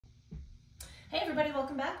Hey everybody,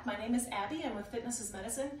 welcome back. My name is Abby. I'm with Fitness is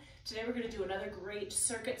Medicine. Today we're going to do another great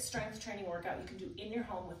circuit strength training workout you can do in your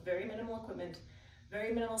home with very minimal equipment,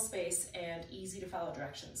 very minimal space, and easy to follow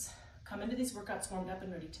directions. Come into these workouts warmed up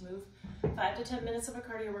and ready to move. 5 to 10 minutes of a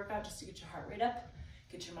cardio workout just to get your heart rate up,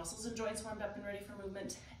 get your muscles and joints warmed up and ready for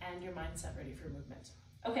movement, and your mindset ready for movement.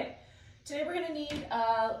 Okay, today we're going to need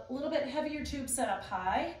a little bit heavier tube set up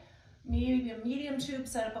high, maybe a medium tube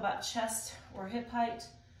set up about chest or hip height,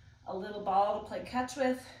 a little ball to play catch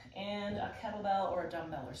with, and a kettlebell or a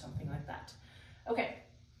dumbbell or something like that. Okay,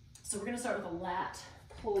 so we're gonna start with a lat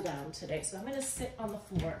pull down today. So I'm gonna sit on the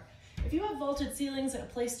floor. If you have vaulted ceilings and a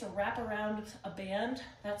place to wrap around a band,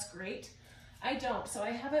 that's great. I don't, so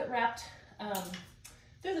I have it wrapped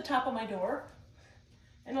through the top of my door,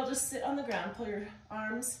 and I'll just sit on the ground. Pull your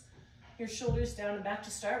arms, your shoulders down and back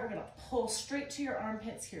to start. We're gonna pull straight to your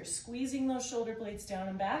armpits here, squeezing those shoulder blades down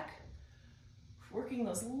and back. Working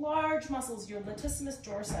those large muscles, your latissimus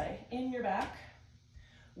dorsi in your back.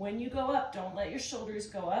 When you go up, don't let your shoulders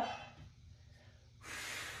go up.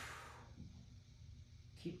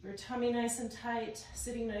 Keep your tummy nice and tight,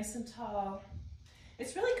 sitting nice and tall.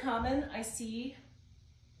 It's really common, I see,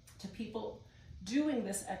 to people doing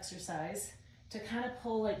this exercise to kind of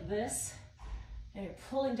pull like this, and you're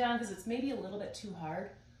pulling down because it's maybe a little bit too hard.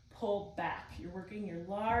 Pull back. You're working your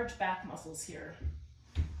large back muscles here.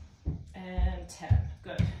 And 10,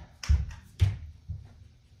 good.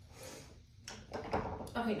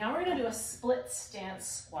 Okay, now we're gonna do a split stance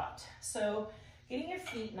squat. So getting your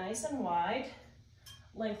feet nice and wide,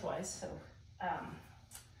 lengthwise, so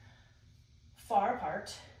far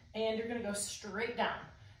apart, and you're gonna go straight down.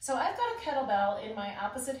 So I've got a kettlebell in my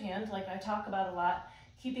opposite hand, like I talk about a lot,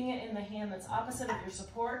 keeping it in the hand that's opposite of your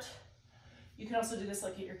support. You can also do this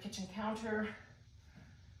like at your kitchen counter.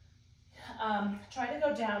 Try to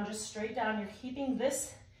go down, just straight down. You're keeping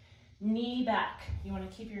this knee back. You want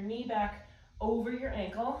to keep your knee back over your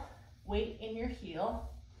ankle, weight in your heel.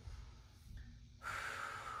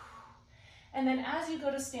 And then as you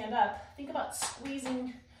go to stand up, think about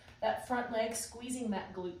squeezing that front leg, squeezing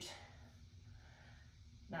that glute.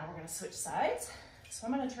 Now we're going to switch sides. So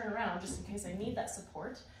I'm going to turn around just in case I need that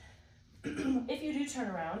support. If you do turn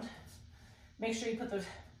around, make sure you put the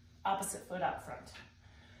opposite foot out front.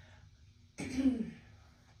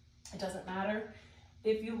 It doesn't matter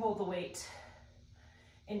if you hold the weight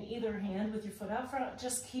in either hand with your foot out front,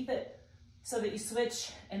 just keep it so that you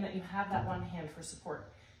switch and that you have that one hand for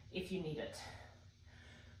support if you need it.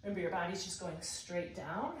 Remember, your body's just going straight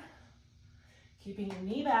down, keeping your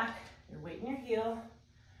knee back, your weight in your heel.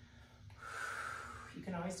 You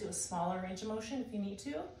can always do a smaller range of motion if you need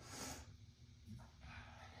to.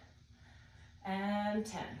 And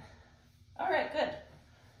 10. All right, good.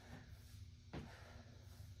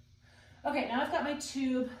 Okay, now I've got my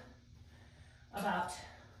tube about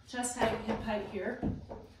chest height, hip height here.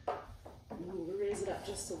 We'll raise it up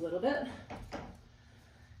just a little bit.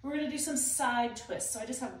 We're gonna do some side twists. So I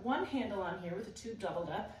just have one handle on here with the tube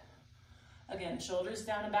doubled up. Again, shoulders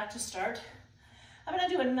down and back to start. I'm gonna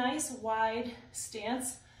do a nice wide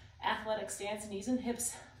stance, athletic stance, knees and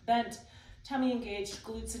hips bent, tummy engaged,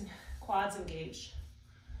 glutes and quads engaged.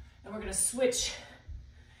 And we're gonna switch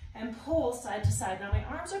and pull side to side. Now my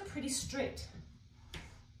arms are pretty straight.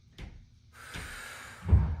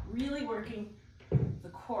 Really working the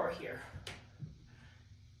core here.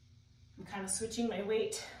 I'm kind of switching my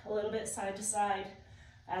weight a little bit side to side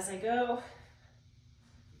as I go.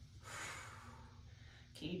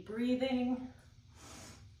 Keep breathing.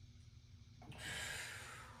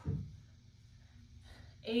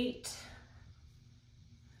 8,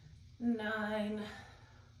 9,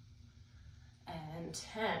 and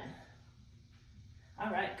 10. All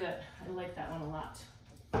right, good. I like that one a lot.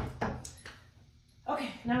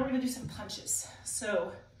 Okay, now we're gonna do some punches.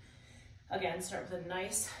 So again, start with a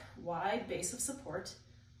nice wide base of support.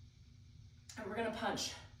 And we're gonna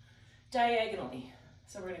punch diagonally.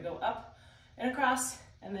 So we're gonna go up and across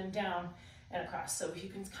and then down and across. So you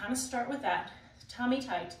can kind of start with that, tummy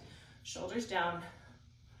tight, shoulders down.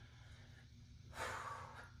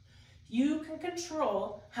 You can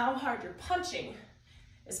control how hard you're punching,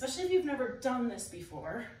 especially if you've never done this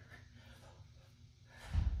before.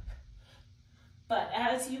 But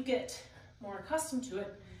as you get more accustomed to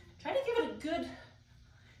it, try to give it a good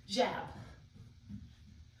jab.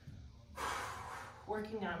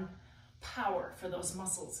 Working on power for those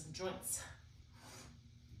muscles and joints.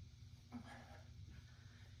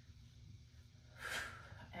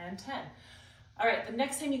 And 10. All right, the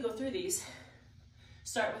next time you go through these,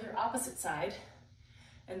 start with your opposite side,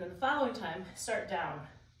 and then the following time, start down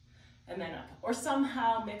and then up, or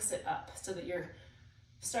somehow mix it up so that you're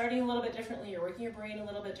starting a little bit differently, you're working your brain a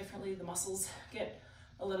little bit differently, the muscles get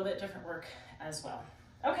a little bit different work as well.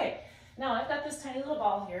 Okay, now I've got this tiny little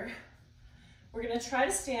ball here. We're gonna try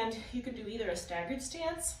to stand. You can do either a staggered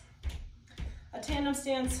stance, a tandem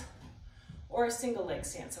stance, or a single leg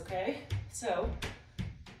stance, okay? So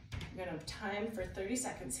we're gonna time for 30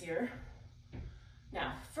 seconds here.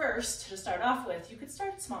 Now, first, to start off with, you could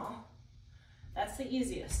start small. That's the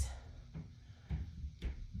easiest.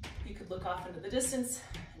 You could look off into the distance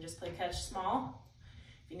and just play catch small.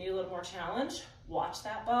 If you need a little more challenge, watch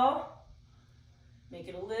that ball. Make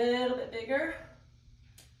it a little bit bigger.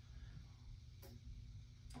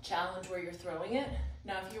 Challenge where you're throwing it.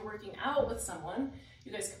 Now, if you're working out with someone,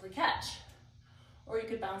 you guys could play catch. Or you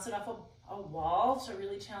could bounce it off a wall to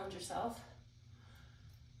really challenge yourself.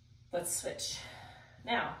 Let's switch.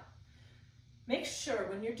 Now, make sure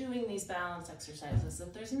when you're doing these balance exercises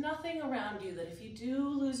that there's nothing around you that if you do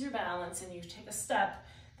lose your balance and you take a step,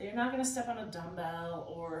 that you're not gonna step on a dumbbell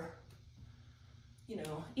or, you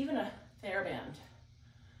know, even a TheraBand,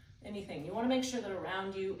 anything. You wanna make sure that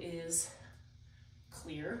around you is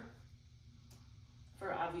clear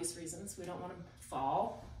for obvious reasons. We don't wanna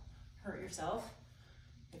fall, hurt yourself.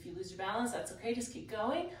 If you lose your balance, that's okay, just keep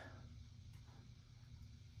going.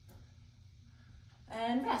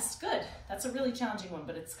 And rest, good. That's a really challenging one,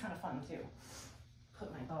 but it's kind of fun too. Put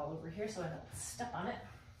my ball over here so I don't step on it.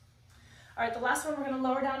 All right, the last one, we're gonna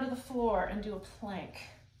lower down to the floor and do a plank.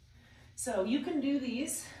 So you can do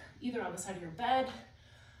these either on the side of your bed,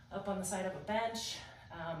 up on the side of a bench,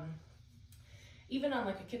 even on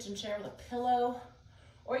like a kitchen chair with a pillow,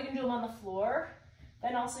 or you can do them on the floor.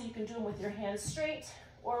 Then also you can do them with your hands straight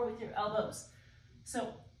or with your elbows.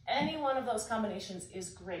 So any one of those combinations is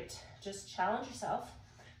great. Just challenge yourself.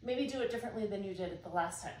 Maybe do it differently than you did it the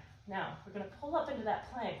last time. Now, we're gonna pull up into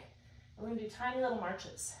that plank, and we're gonna do tiny little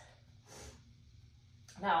marches.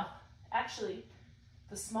 Now, actually,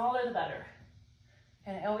 the smaller the better.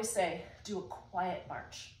 And I always say, do a quiet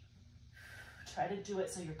march. Try to do it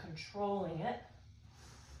so you're controlling it.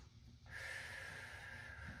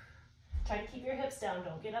 Try to keep your hips down,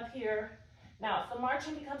 don't get up here. Now, if the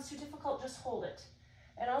marching becomes too difficult, just hold it.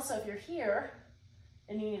 And also, if you're here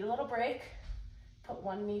and you need a little break, put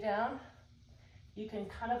one knee down. You can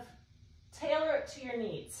kind of tailor it to your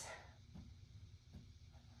needs.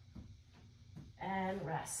 And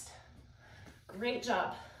rest. Great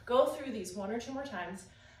job. Go through these 1 or 2 more times,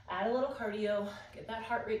 add a little cardio, get that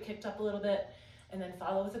heart rate kicked up a little bit, and then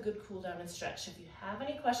follow with a good cool down and stretch. If you have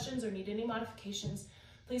any questions or need any modifications,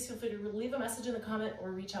 please feel free to leave a message in the comment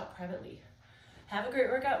or reach out privately. Have a great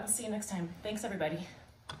workout and see you next time. Thanks, everybody.